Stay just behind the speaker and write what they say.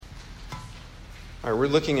All right, we're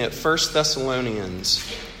looking at 1 Thessalonians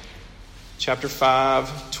chapter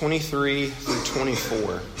 5, 23 through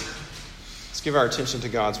 24. Let's give our attention to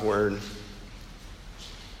God's word.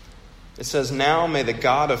 It says, "Now may the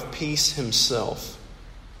God of peace himself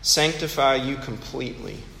sanctify you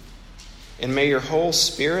completely, and may your whole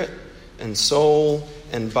spirit and soul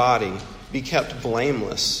and body be kept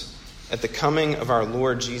blameless at the coming of our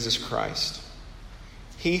Lord Jesus Christ.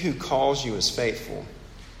 He who calls you is faithful.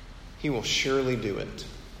 He will surely do it."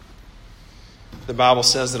 The Bible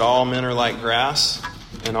says that all men are like grass,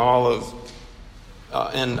 and all of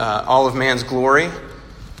man's glory.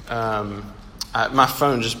 My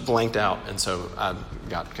phone just blanked out, and so I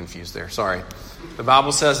got confused there. Sorry. The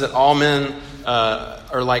Bible says that all men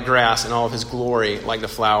are like grass, and all of his glory like the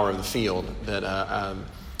flower of the field. That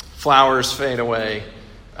flowers fade away,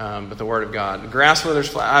 but the word of God, grass withers.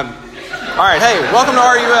 All right, hey, welcome to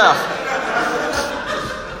RUF.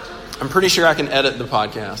 I'm pretty sure I can edit the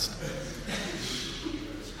podcast.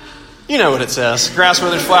 You know what it says. Grass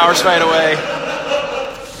withers, flowers fade away.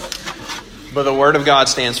 But the word of God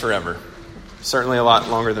stands forever. Certainly a lot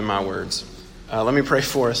longer than my words. Let me pray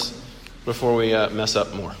for us before we mess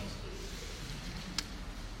up more.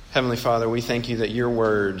 Heavenly Father, we thank you that your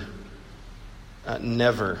word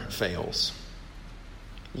never fails.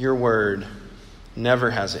 Your word never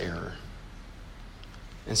has error.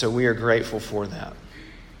 And so we are grateful for that.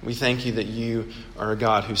 We thank you that you are a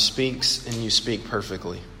God who speaks, and you speak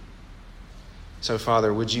perfectly. So,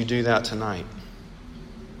 Father, would you do that tonight?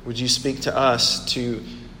 Would you speak to us, to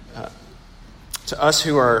us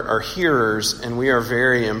who are hearers, and we are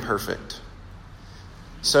very imperfect.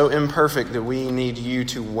 So imperfect that we need you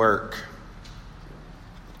to work.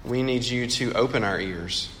 We need you to open our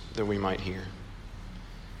ears that we might hear.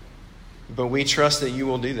 But we trust that you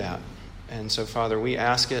will do that. And so, Father, we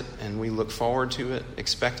ask it, and we look forward to it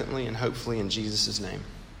expectantly and hopefully in Jesus' name.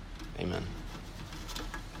 Amen.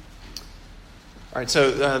 All right,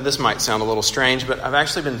 so this might sound a little strange, but I've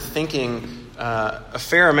actually been thinking a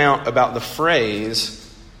fair amount about the phrase,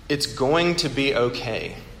 "it's going to be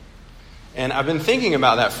okay." And I've been thinking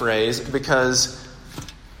about that phrase because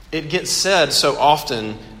it gets said so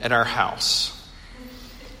often at our house.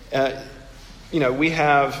 We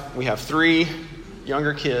have 3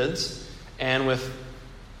 younger kids, and with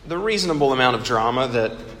the reasonable amount of drama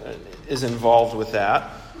that is involved with that,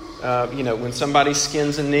 when somebody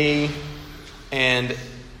skins a knee and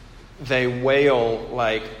they wail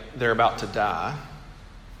like they're about to die,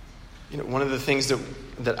 one of the things that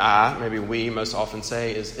maybe we most often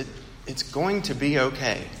say is, it's going to be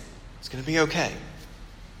okay. It's going to be okay.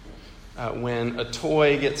 When a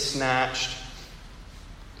toy gets snatched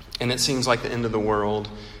and it seems like the end of the world,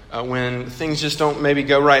 when things just don't maybe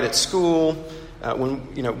go right at school,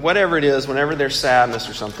 whatever it is, whenever there's sadness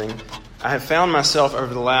or something, I have found myself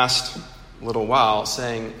over the last little while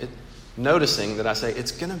noticing that I say,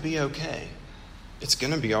 it's going to be okay. It's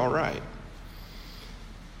going to be all right.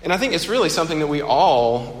 And I think it's really something that we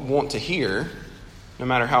all want to hear, no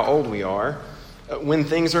matter how old we are, when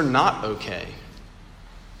things are not okay.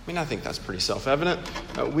 I think that's pretty self-evident.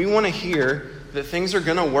 We want to hear that things are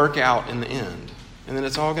going to work out in the end, and that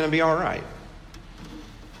it's all going to be all right.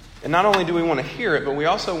 And not only do we want to hear it, but we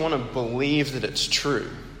also want to believe that it's true.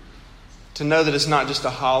 To know that it's not just a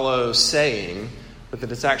hollow saying, but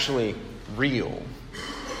that it's actually real.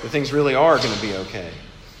 That things really are going to be okay.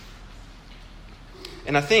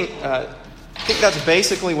 And I think that's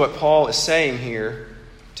basically what Paul is saying here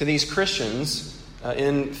to these Christians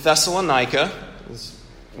in Thessalonica. That's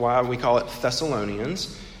why we call it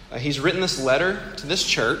Thessalonians. He's written this letter to this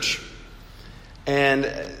church, and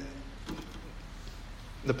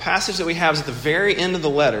the passage that we have is at the very end of the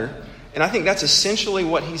letter, and I think that's essentially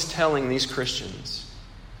what he's telling these Christians.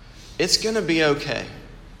 It's going to be okay.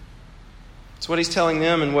 It's what he's telling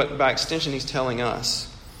them, and what, by extension, he's telling us.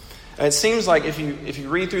 It seems like if you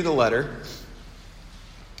read through the letter,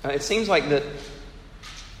 it seems like that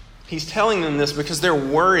he's telling them this because they're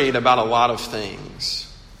worried about a lot of things.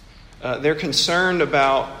 They're concerned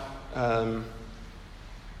about,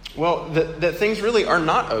 that things really are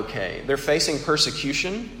not okay. They're facing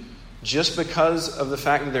persecution just because of the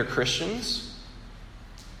fact that they're Christians.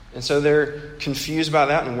 And so they're confused by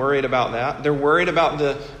that and worried about that. They're worried about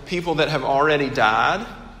the people that have already died,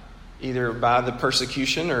 either by the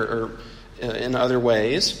persecution or in other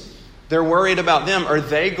ways. They're worried about them. Are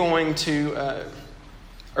they going to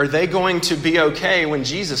be okay when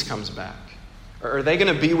Jesus comes back? Or are they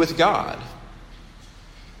going to be with God?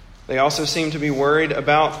 They also seem to be worried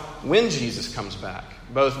about when Jesus comes back,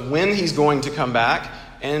 both when he's going to come back,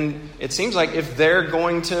 and it seems like if they're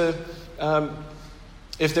going to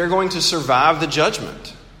if they're going to survive the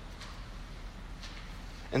judgment.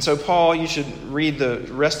 And so Paul, you should read the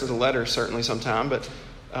rest of the letter certainly sometime, but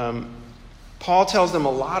Paul tells them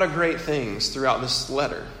a lot of great things throughout this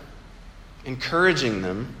letter, encouraging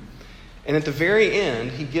them. And at the very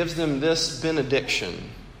end, he gives them this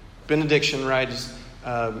benediction. Benediction, right, is,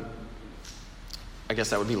 I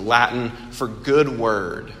guess that would be Latin for good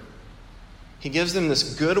word. He gives them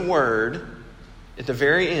this good word at the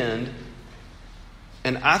very end.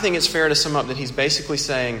 And I think it's fair to sum up that he's basically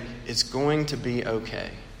saying, it's going to be okay.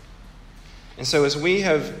 And so as we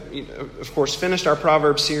have, of course, finished our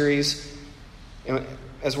Proverbs series, and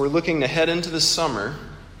as we're looking to head into the summer,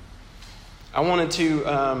 I wanted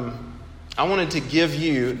to give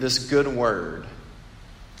you this good word.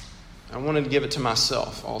 I wanted to give it to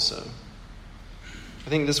myself also. I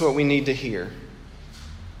think this is what we need to hear.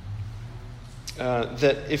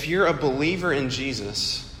 That if you're a believer in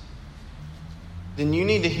Jesus, then you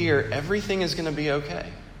need to hear everything is going to be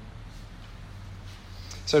okay.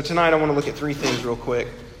 So tonight I want to look at three things real quick.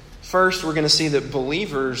 First, we're going to see that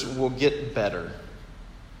believers will get better.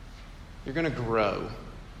 You're going to grow.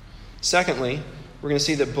 Secondly, we're going to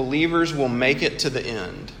see that believers will make it to the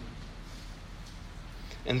end.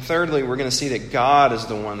 And thirdly, we're going to see that God is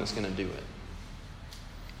the one that's going to do it.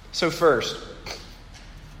 So first,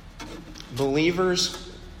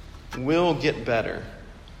 believers will get better.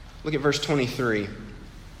 Look at verse 23.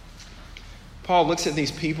 Paul looks at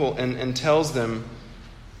these people and tells them,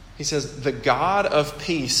 he says, the God of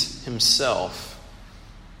peace himself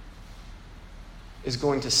is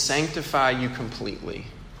going to sanctify you completely.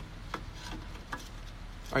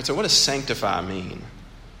 All right, so what does sanctify mean?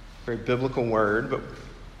 Very biblical word, but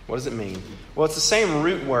what does it mean? Well, it's the same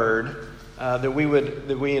root word that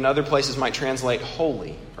we in other places might translate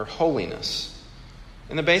holy or holiness.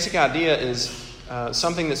 And the basic idea is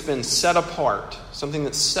something that's been set apart, something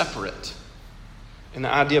that's separate. And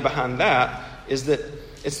the idea behind that is that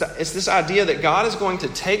it's this idea that God is going to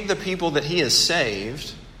take the people that he has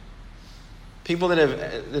saved, people that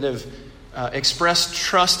have expressed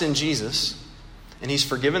trust in Jesus, and he's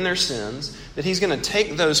forgiven their sins, that he's going to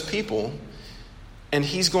take those people and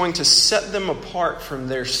he's going to set them apart from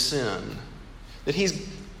their sin, that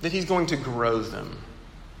he's going to grow them.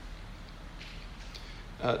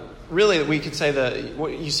 Really, we could say that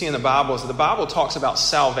what you see in the Bible is that the Bible talks about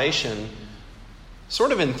salvation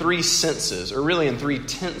sort of in three senses, or really in three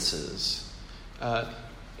tenses.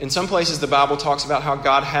 In some places, the Bible talks about how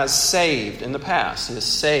God has saved in the past. He has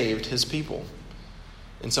saved his people.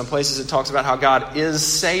 In some places, it talks about how God is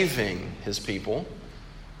saving his people.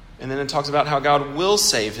 And then it talks about how God will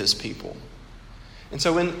save his people. And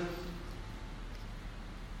so in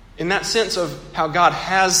that sense of how God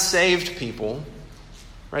has saved people,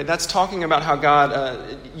 right, that's talking about how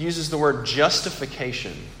God uses the word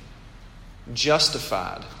justification.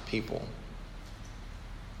 Justified people.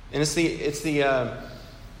 And it's the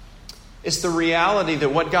reality that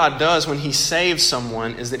what God does when he saves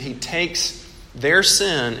someone is that he takes their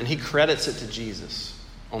sin and he credits it to Jesus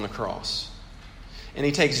on the cross. And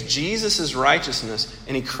he takes Jesus' righteousness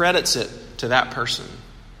and he credits it to that person.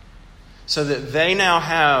 So that they now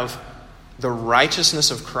have the righteousness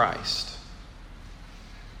of Christ.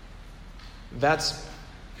 That's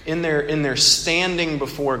in their standing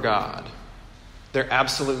before God. They're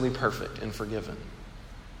absolutely perfect and forgiven.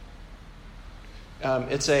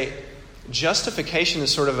 Justification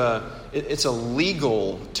is sort of it's a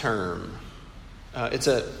legal term. It's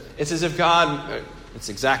as if God, it's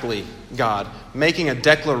exactly God, making a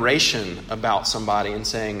declaration about somebody and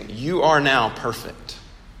saying, you are now perfect.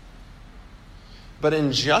 But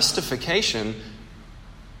in justification,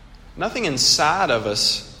 nothing inside of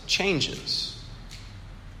us changes.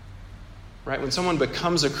 Right? When someone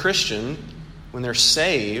becomes a Christian, when they're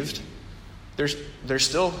saved, they're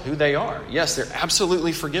still who they are. Yes, they're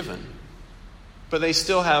absolutely forgiven. But we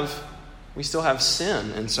still have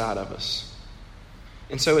sin inside of us.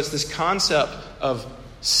 And so it's this concept of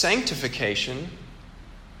sanctification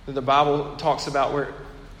that the Bible talks about,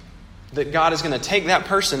 that God is going to take that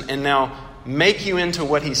person and now make you into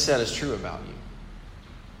what he said is true about you.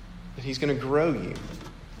 That he's going to grow you.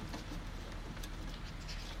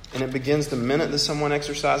 And it begins the minute that someone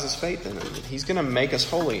exercises faith in him. He's going to make us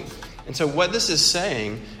holy. And so what this is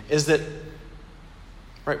saying is that,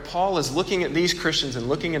 right, Paul is looking at these Christians and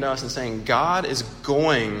looking at us and saying, God is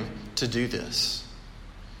going to do this.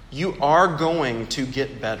 You are going to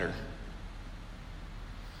get better.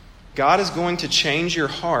 God is going to change your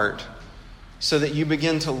heart so that you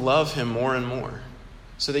begin to love him more and more.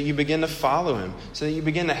 So that you begin to follow him. So that you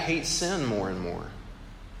begin to hate sin more and more.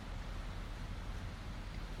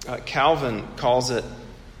 Calvin calls it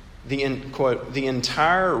quote, the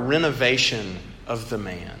entire renovation of the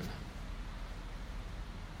man.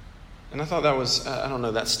 And I thought that was,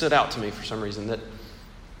 that stood out to me for some reason, that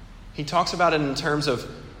he talks about it in terms of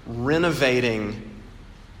renovating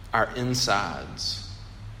our insides.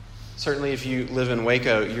 Certainly if you live in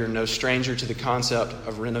Waco, you're no stranger to the concept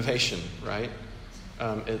of renovation, right?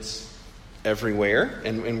 It's everywhere,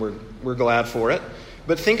 and we're glad for it.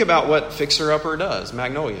 But think about what Fixer Upper does,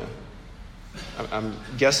 Magnolia. I'm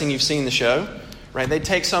guessing you've seen the show, right? They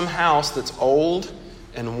take some house that's old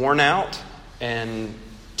and worn out and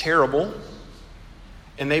terrible,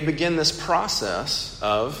 and they begin this process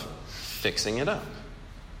of fixing it up.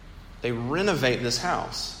 They renovate this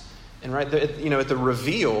house. And right, at the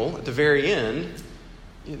reveal, at the very end,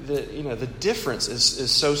 the difference is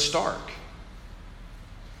so stark.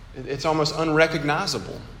 It's almost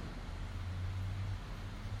unrecognizable.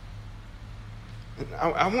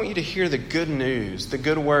 I want you to hear the good news, the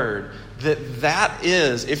good word, that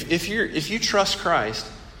is, if you trust Christ,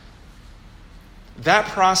 that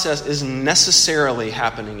process is necessarily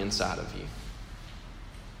happening inside of you.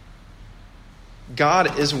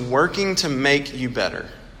 God is working to make you better.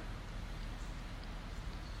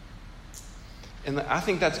 And I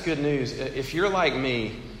think that's good news. If you're like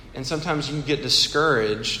me, and sometimes you get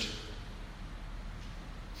discouraged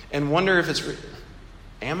and wonder if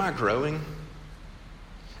am I growing?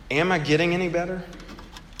 Am I getting any better?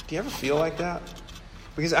 Do you ever feel like that?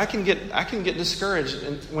 Because I can get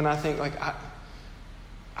discouraged when I think like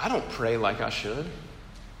I don't pray like I should.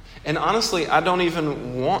 And honestly, I don't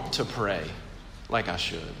even want to pray like I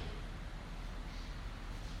should.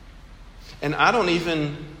 And I don't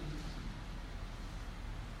even,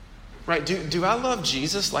 right, do I love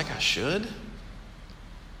Jesus like I should?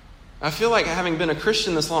 I feel like having been a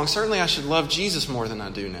Christian this long, certainly I should love Jesus more than I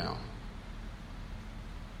do now.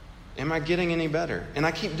 Am I getting any better? And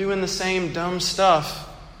I keep doing the same dumb stuff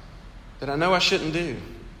that I know I shouldn't do.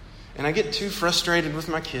 And I get too frustrated with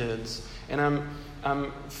my kids. And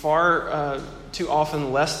I'm far too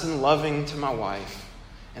often less than loving to my wife.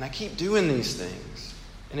 And I keep doing these things.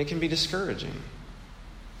 And it can be discouraging.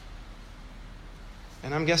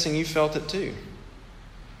 And I'm guessing you felt it too.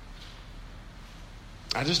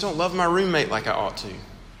 I just don't love my roommate like I ought to.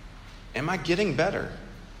 Am I getting better?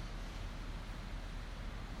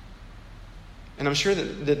 And I'm sure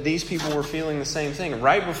that these people were feeling the same thing.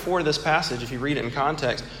 Right before this passage, if you read it in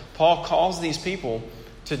context, Paul calls these people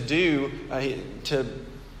to do to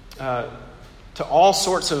all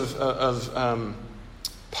sorts of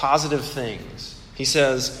positive things. He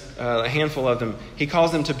says, a handful of them, he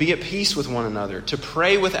calls them to be at peace with one another, to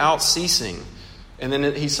pray without ceasing. And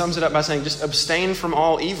then he sums it up by saying, just abstain from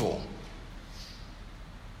all evil.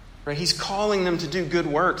 Right? He's calling them to do good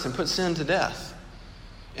works and put sin to death.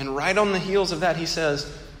 And right on the heels of that, he says,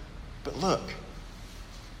 but look,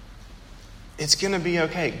 it's going to be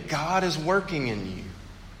okay. God is working in you.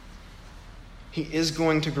 He is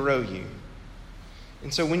going to grow you.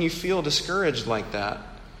 And so when you feel discouraged like that,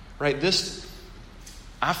 right,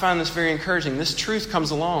 I find this very encouraging. This truth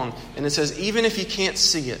comes along and it says, even if you can't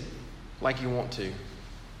see it like you want to,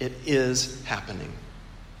 it is happening.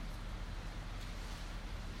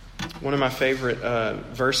 One of my favorite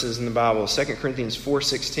verses in the Bible is 2 Corinthians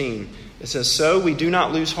 4:16. It says, so we do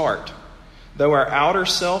not lose heart. Though our outer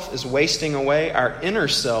self is wasting away, our inner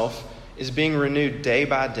self is being renewed day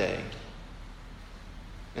by day.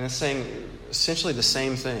 And it's saying essentially the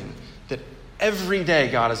same thing, that every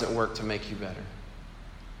day God is at work to make you better.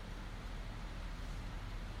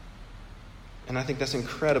 And I think that's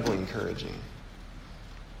incredibly encouraging,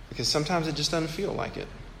 because sometimes it just doesn't feel like it.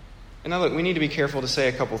 And now look, we need to be careful to say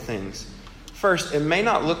a couple things. First, it may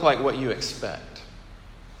not look like what you expect.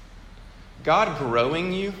 God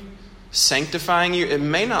growing you, sanctifying you, it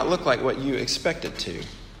may not look like what you expect it to.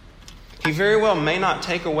 He very well may not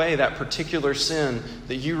take away that particular sin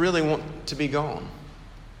that you really want to be gone.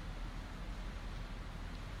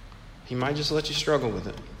 He might just let you struggle with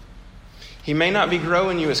it. He may not be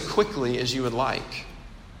growing you as quickly as you would like.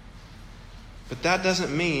 But that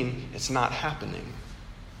doesn't mean it's not happening.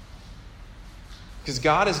 Because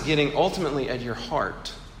God is getting ultimately at your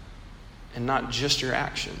heart and not just your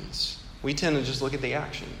actions. We tend to just look at the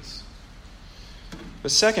actions.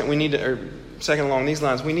 But second along these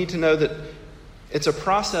lines, we need to know that it's a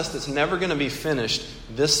process that's never going to be finished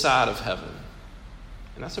this side of heaven.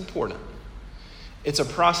 And that's important. It's a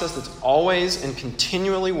process that's always and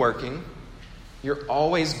continually working.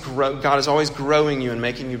 God is always growing you and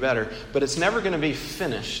making you better. But it's never going to be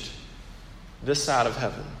finished this side of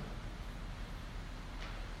heaven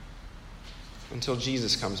until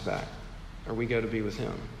Jesus comes back or we go to be with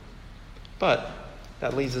him. But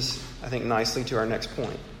that leads us, I think, nicely to our next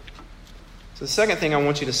point. So the second thing I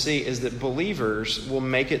want you to see is that believers will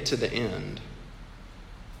make it to the end.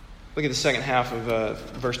 Look at the second half of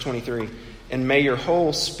verse 23. And may your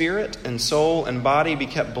whole spirit and soul and body be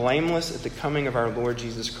kept blameless at the coming of our Lord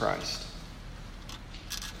Jesus Christ.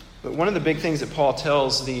 But one of the big things that Paul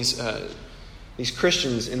tells these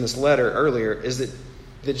Christians in this letter earlier is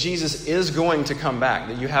that Jesus is going to come back,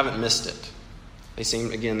 that you haven't missed it. They seem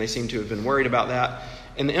to have been worried about that.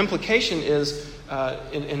 And the implication is,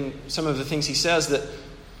 in some of the things he says,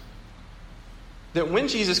 that when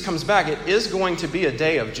Jesus comes back, it is going to be a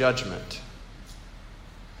day of judgment.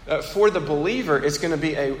 For the believer, it's going to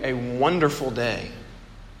be a wonderful day.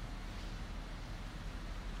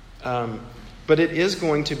 But it is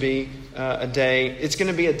going to be it's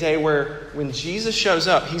going to be a day where when Jesus shows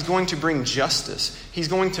up, he's going to bring justice. He's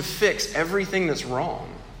going to fix everything that's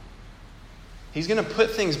wrong. He's going to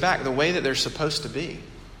put things back the way that they're supposed to be.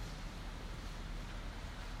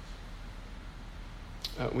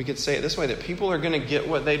 We could say it this way, that people are going to get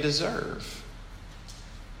what they deserve.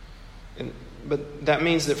 But that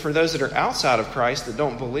means that for those that are outside of Christ that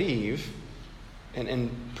don't believe,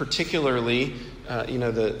 and particularly,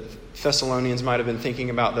 the Thessalonians might have been thinking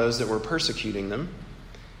about those that were persecuting them,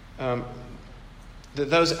 that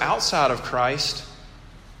those outside of Christ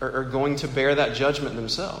are going to bear that judgment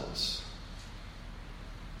themselves.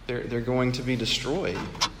 They're going to be destroyed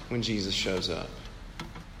when Jesus shows up.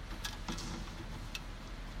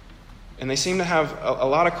 And they seem to have a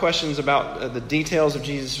lot of questions about the details of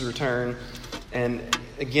Jesus' return. And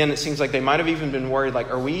again, it seems like they might have even been worried,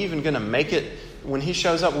 like, are we even going to make it when he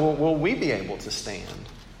shows up? Will we be able to stand?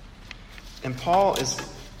 And Paul is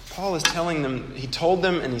telling them, he told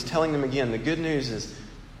them and he's telling them again, the good news is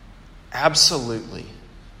absolutely.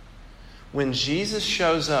 When Jesus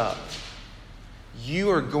shows up,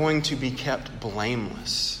 you are going to be kept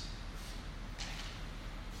blameless.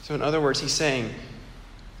 So in other words, he's saying,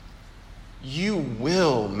 you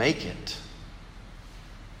will make it.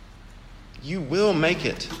 You will make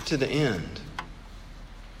it to the end.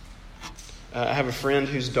 I have a friend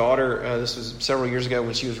whose daughter, this was several years ago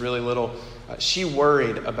when she was really little, she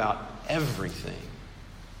worried about everything.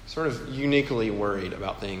 Sort of uniquely worried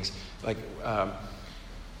about things. Like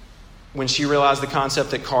when she realized the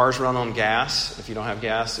concept that cars run on gas, if you don't have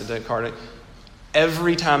gas,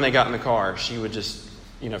 every time they got in the car, she would just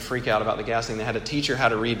freak out about the gas thing. They had to teach her how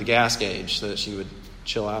to read the gas gauge so that she would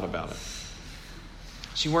chill out about it.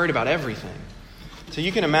 She worried about everything. So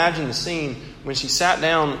you can imagine the scene when she sat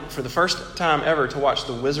down for the first time ever to watch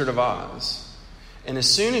The Wizard of Oz. And as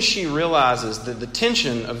soon as she realizes that the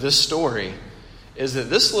tension of this story is that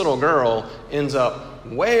this little girl ends up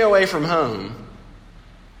way away from home,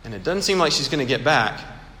 and it doesn't seem like she's going to get back,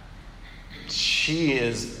 she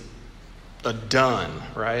is done,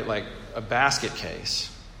 right? Like a basket case.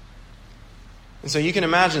 And so you can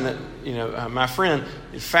imagine that, my friend,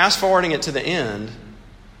 fast forwarding it to the end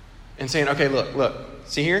and saying, okay, look,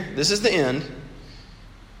 see here? This is the end.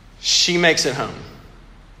 She makes it home.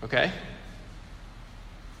 Okay?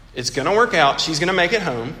 It's going to work out. She's going to make it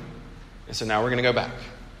home. And so now we're going to go back.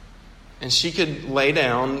 And she could lay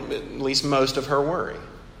down at least most of her worry.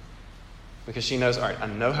 Because she knows, all right, I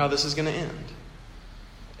know how this is going to end.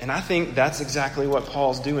 And I think that's exactly what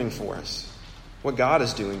Paul's doing for us. What God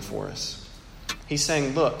is doing for us. He's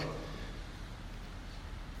saying, look,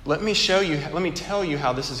 let me tell you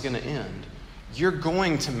how this is going to end. You're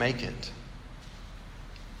going to make it.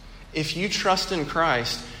 If you trust in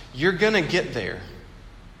Christ, you're going to get there.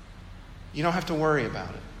 You don't have to worry about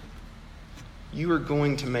it. You are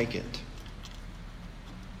going to make it.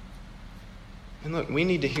 And look, we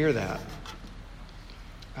need to hear that.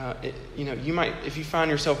 You might, if you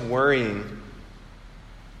find yourself worrying,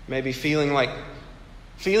 maybe feeling like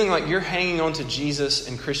you're hanging on to Jesus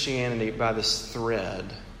and Christianity by this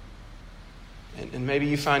thread. And maybe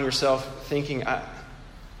you find yourself thinking, I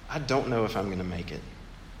don't know if I'm going to make it.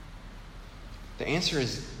 The answer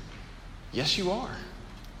is, yes, you are.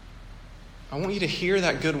 I want you to hear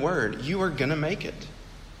that good word. You are going to make it.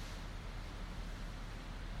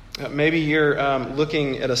 Maybe you're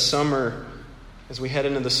looking at a summer, as we head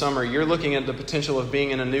into the summer, you're looking at the potential of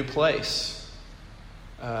being in a new place.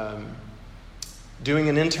 Doing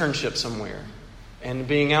an internship somewhere, and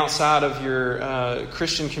being outside of your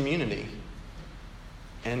Christian community.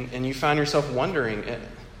 And you find yourself wondering,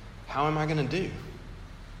 how am I going to do?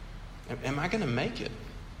 Am I going to make it?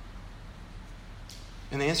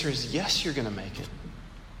 And the answer is yes, you're going to make it.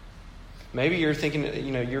 Maybe you're thinking,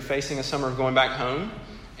 you're facing a summer of going back home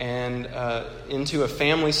and into a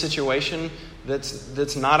family situation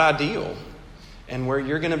that's not ideal. and where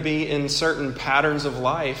you're going to be in certain patterns of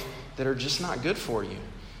life that are just not good for you.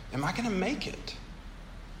 Am I going to make it?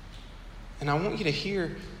 And I want you to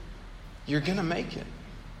hear, you're going to make it.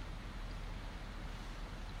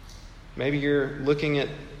 Maybe you're looking at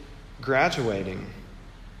graduating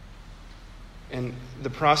and the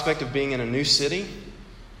prospect of being in a new city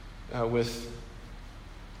with,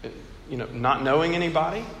 not knowing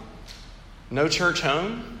anybody, no church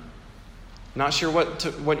home, not sure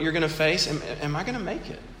what you're going to face. Am I going to make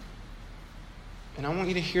it? And I want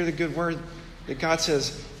you to hear the good word that God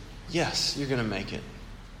says, yes, you're going to make it.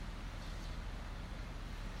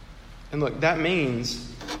 And look, that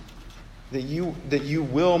means that you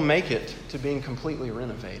will make it to being completely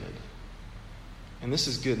renovated. And this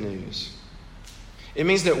is good news. It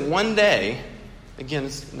means that one day, again,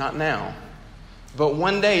 it's not now, but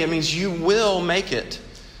one day it means you will make it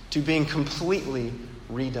to being completely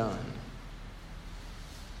redone.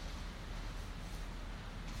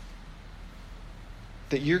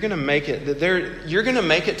 That you're going to make it, you're going to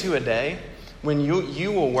make it to a day when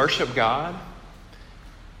you will worship God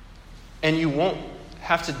and you won't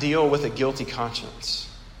have to deal with a guilty conscience.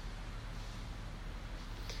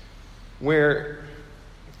 Where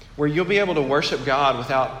you'll be able to worship God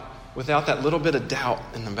without that little bit of doubt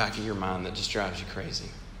in the back of your mind that just drives you crazy.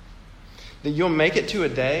 That you'll make it to a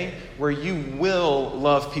day where you will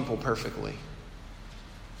love people perfectly.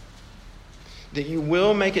 That you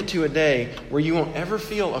will make it to a day where you won't ever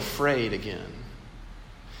feel afraid again.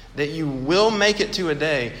 That you will make it to a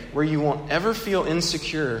day where you won't ever feel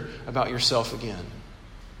insecure about yourself again.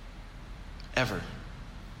 Ever.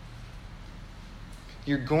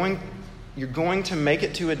 You're going to make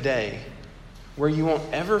it to a day where you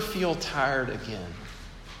won't ever feel tired again.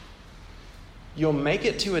 You'll make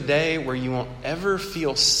it to a day where you won't ever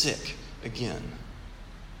feel sick again.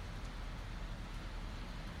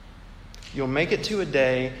 You'll make it to a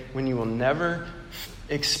day when you will never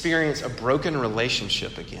experience a broken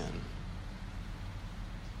relationship again.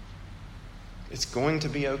 It's going to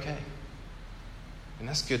be okay. And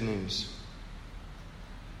that's good news.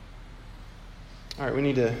 All right, we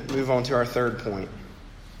need to move on to our third point.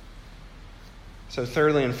 So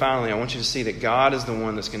thirdly and finally, I want you to see that God is the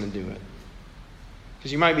one that's going to do it.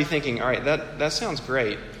 Because you might be thinking, all right, that sounds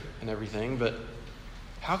great and everything, but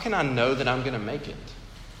how can I know that I'm going to make it?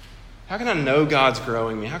 How can I know God's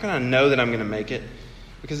growing me? How can I know that I'm going to make it?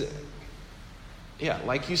 Because,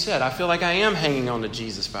 like you said, I feel like I am hanging on to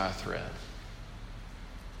Jesus by a thread.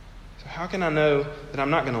 So how can I know that I'm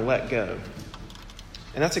not going to let go?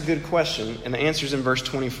 And that's a good question, and the answer is in verse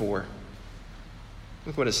 24.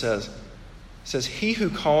 Look what it says. It says, "He who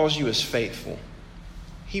calls you is faithful.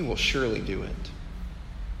 He will surely do it."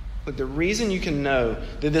 Look, the reason you can know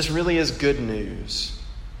that this really is good news,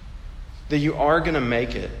 that you are going to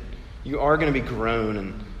make it, you are going to be grown,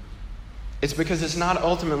 and it's because it's not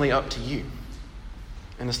ultimately up to you,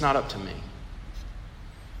 and it's not up to me.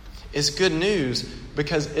 It's good news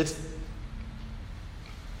because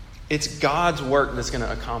it's God's work that's going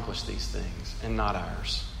to accomplish these things and not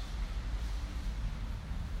ours.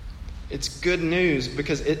 It's good news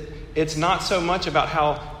because it's not so much about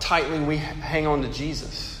how tightly we hang on to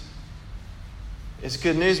Jesus. It's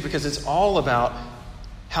good news because it's all about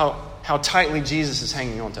how tightly Jesus is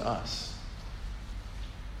hanging on to us.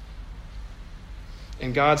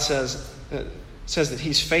 And God says that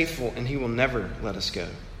He's faithful and He will never let us go.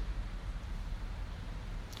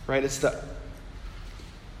 Right?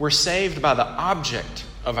 We're saved by the object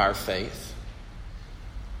of our faith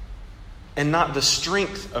and not the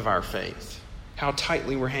strength of our faith, how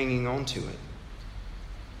tightly we're hanging on to it.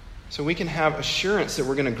 So we can have assurance that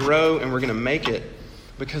we're going to grow and we're going to make it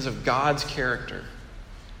because of God's character,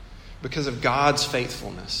 because of God's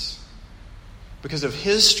faithfulness, because of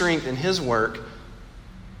His strength and His work,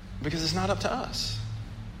 because it's not up to us.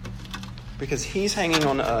 Because He's hanging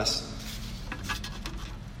on to us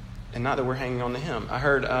and not that we're hanging on to Him. I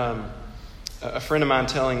heard a friend of mine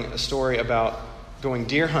telling a story about going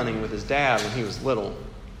deer hunting with his dad when he was little.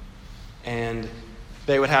 And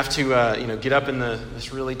they would have to get up in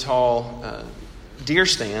this really tall deer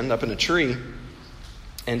stand up in a tree.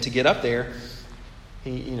 And to get up there,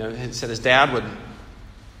 he said his dad would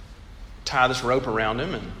tie this rope around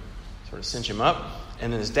him and sort of cinch him up.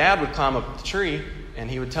 And then his dad would climb up the tree and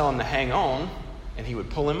he would tell him to hang on and he would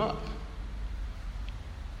pull him up.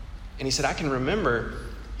 And he said, I can remember,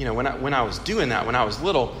 when I was doing that, when I was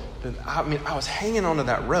little, I was hanging onto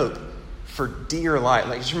that rope for dear life.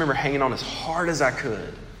 Like, I just remember hanging on as hard as I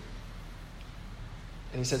could.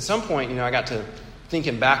 And he said, at some point, I got to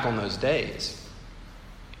thinking back on those days.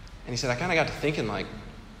 And he said, I kind of got to thinking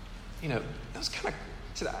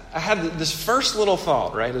I had this first little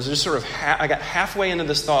thought, right? It was just sort of, I got halfway into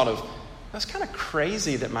this thought of, that's kind of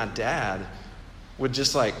crazy that my dad would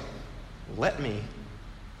just like let me,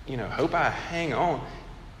 hope I hang on.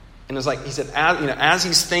 And it was like, he said, as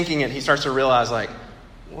he's thinking it, he starts to realize like,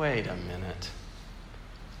 wait a minute.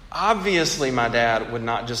 Obviously, my dad would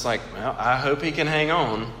not just like, well, I hope he can hang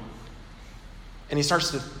on. And he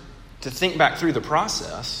starts to think back through the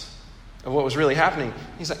process of what was really happening.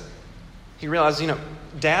 He's like, he realized,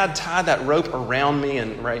 Dad tied that rope around me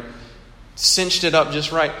and cinched it up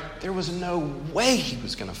just right. There was no way he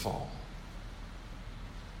was going to fall.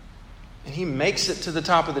 And he makes it to the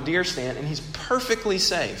top of the deer stand, and he's perfectly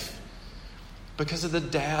safe because of the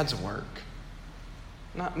dad's work.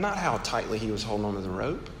 Not how tightly he was holding onto the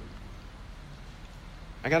rope.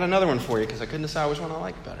 I got another one for you because I couldn't decide which one I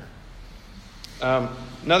liked better.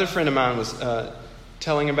 Another friend of mine was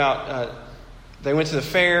telling about they went to the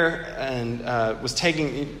fair and was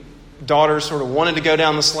taking daughters sort of wanted to go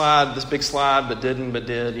down the slide, this big slide, but did,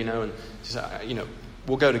 and she said,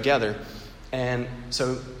 we'll go together. And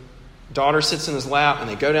so daughter sits in his lap and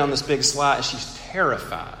they go down this big slide and she's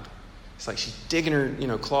terrified. It's like she's digging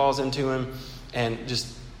her, claws into him and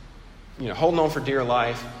just, holding on for dear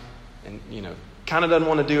life and, kind of doesn't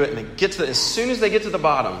want to do it. And as soon as they get to the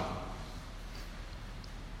bottom,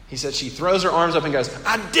 he said she throws her arms up and goes,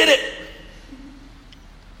 I did it!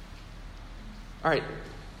 All right.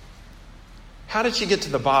 How did she get to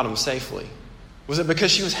the bottom safely? Was it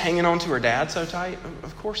because she was hanging on to her dad so tight?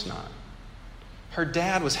 Of course not. Her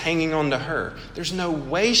dad was hanging on to her. There's no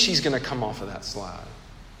way she's going to come off of that slide.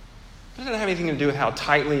 It doesn't have anything to do with how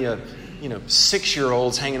tightly a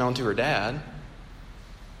 6-year-old's hanging on to her dad.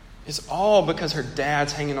 It's all because her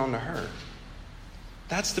dad's hanging on to her.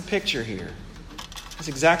 That's the picture here. That's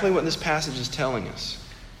exactly what this passage is telling us.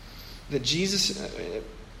 That Jesus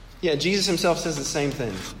himself says the same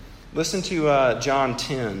thing. Listen to John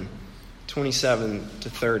 10, 27 to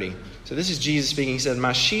 30. So this is Jesus speaking. He said,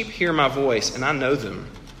 my sheep hear my voice, and I know them,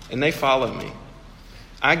 and they follow me.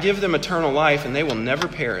 I give them eternal life, and they will never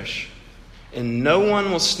perish, and no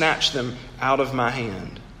one will snatch them out of my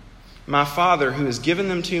hand. My Father, who has given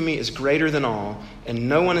them to me, is greater than all, and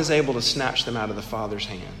no one is able to snatch them out of the Father's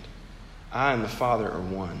hand. I and the Father are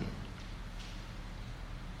one.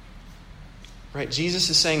 Right? Jesus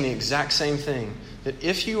is saying the exact same thing. That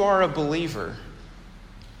if you are a believer,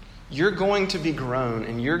 you're going to be grown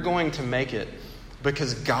and you're going to make it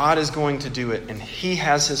because God is going to do it and He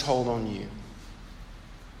has His hold on you.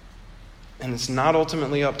 And it's not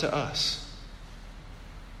ultimately up to us.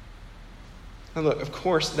 Now look, of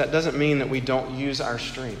course, that doesn't mean that we don't use our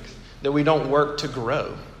strength, that we don't work to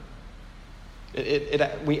grow.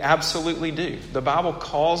 We absolutely do. The Bible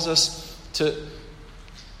calls us to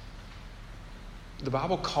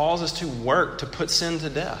work, to put sin to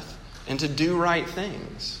death, and to do right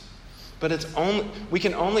things. But we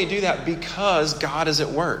can only do that because God is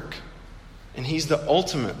at work. And He's the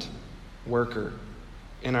ultimate worker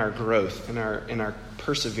in our growth, in our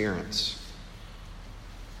perseverance.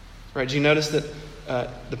 Right? Do you notice that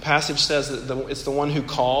the passage says that it's the one who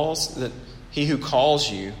calls, that he who calls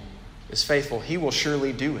you is faithful. He will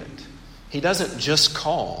surely do it. He doesn't just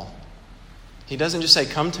call. He doesn't just say,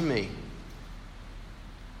 come to me.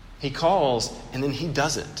 He calls and then He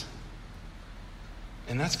does it.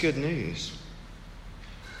 And that's good news.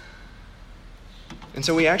 And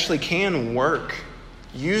so we actually can work,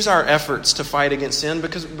 use our efforts to fight against sin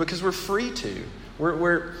because we're free to.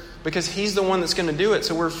 Because He's the one that's going to do it.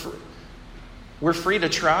 So we're free to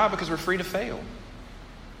try because we're free to fail.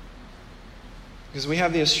 Because we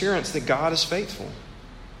have the assurance that God is faithful.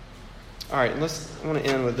 All right, I want to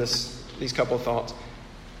end with these couple of thoughts.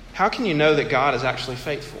 How can you know that God is actually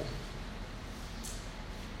faithful?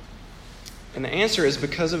 And the answer is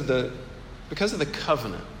because of the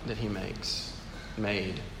covenant that He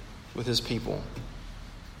made with His people.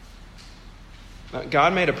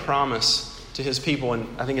 God made a promise to His people,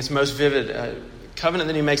 and I think it's most vivid, covenant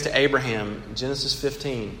that He makes to Abraham, Genesis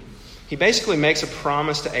 15. He basically makes a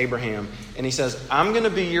promise to Abraham, and He says, I'm going to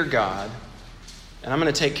be your God, and I'm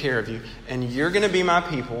going to take care of you, and you're going to be my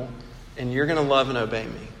people, and you're going to love and obey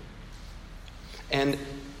me. And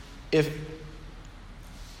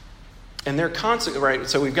they're right?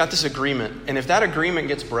 So we've got this agreement, and if that agreement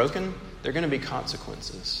gets broken, there are going to be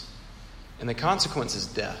consequences. And the consequence is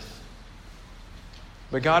death.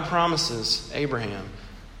 But God promises Abraham,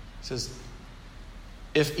 He says,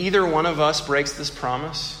 if either one of us breaks this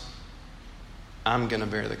promise, I'm going to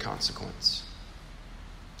bear the consequence.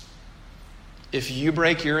 If you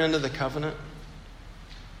break your end of the covenant,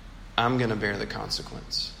 I'm going to bear the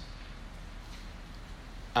consequence.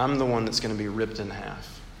 I'm the one that's going to be ripped in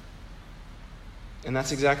half. And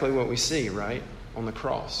that's exactly what we see, right? On the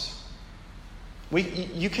cross.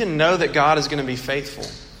 You can know that God is going to be faithful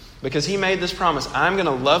because he made this promise. I'm going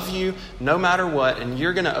to love you no matter what, and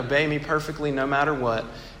you're going to obey me perfectly no matter what.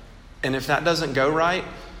 And if that doesn't go right,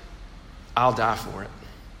 I'll die for it.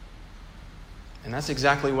 And that's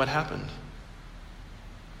exactly what happened.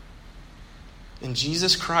 And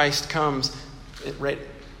Jesus Christ comes,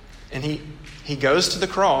 and he goes to the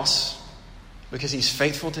cross because he's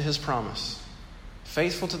faithful to his promise.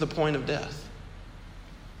 Faithful to the point of death.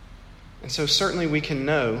 And so certainly we can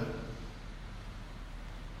know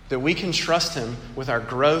that we can trust him with our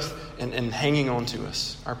growth and hanging on to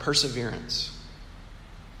us, our perseverance.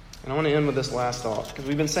 And I want to end with this last thought, because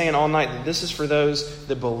we've been saying all night that this is for those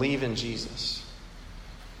that believe in Jesus.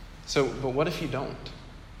 But what if you don't?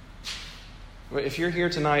 If you're here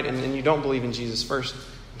tonight and you don't believe in Jesus, first,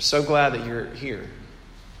 I'm so glad that you're here.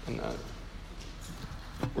 And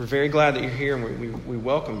we're very glad that you're here, and we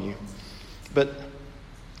welcome you. But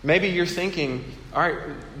maybe you're thinking, all right,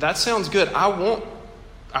 that sounds good. I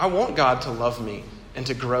want God to love me and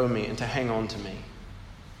to grow me and to hang on to me.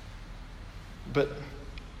 But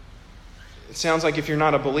it sounds like if you're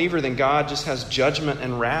not a believer, then God just has judgment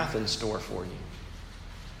and wrath in store for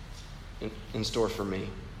you, in store for me.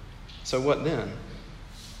 So what then?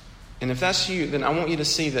 And if that's you, then I want you to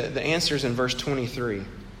see the answers in verse 23,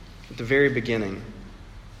 at the very beginning.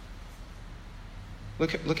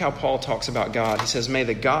 Look how Paul talks about God. He says, may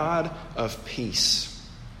the God of peace.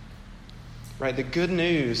 Right? The good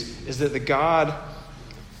news is that God,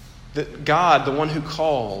 the one who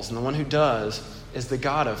calls and the one who does, is the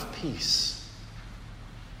God of peace.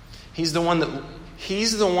 He's the one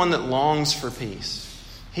that longs for peace.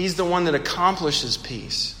 He's the one that accomplishes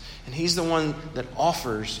peace. And he's the one that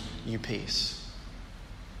offers you peace.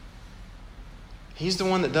 He's the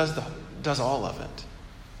one that does all of it.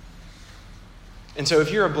 And so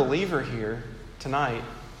if you're a believer here tonight,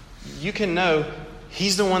 you can know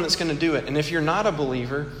he's the one that's going to do it. And if you're not a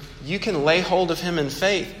believer, you can lay hold of him in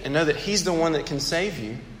faith and know that he's the one that can save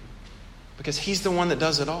you because he's the one that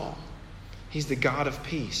does it all. He's the God of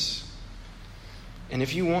peace. And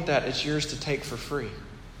if you want that, it's yours to take for free.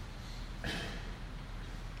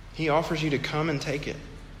 He offers you to come and take it,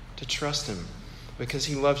 to trust him because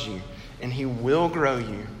he loves you and he will grow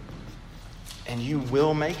you and you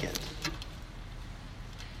will make it.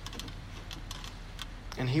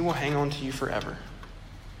 And he will hang on to you forever.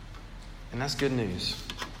 And that's good news.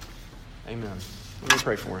 Amen. Let me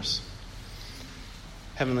pray for us.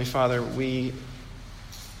 Heavenly Father, we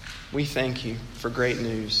thank you for great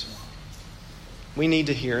news. We need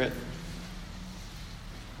to hear it.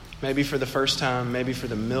 Maybe for the first time, maybe for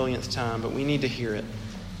the millionth time, but we need to hear it.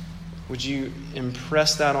 Would you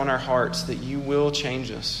impress that on our hearts that you will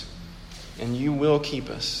change us and you will keep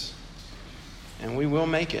us and we will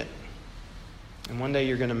make it. And one day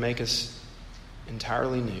you're going to make us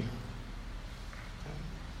entirely new.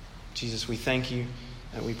 Jesus, we thank you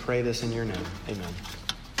and we pray this in your name. Amen.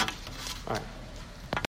 All right.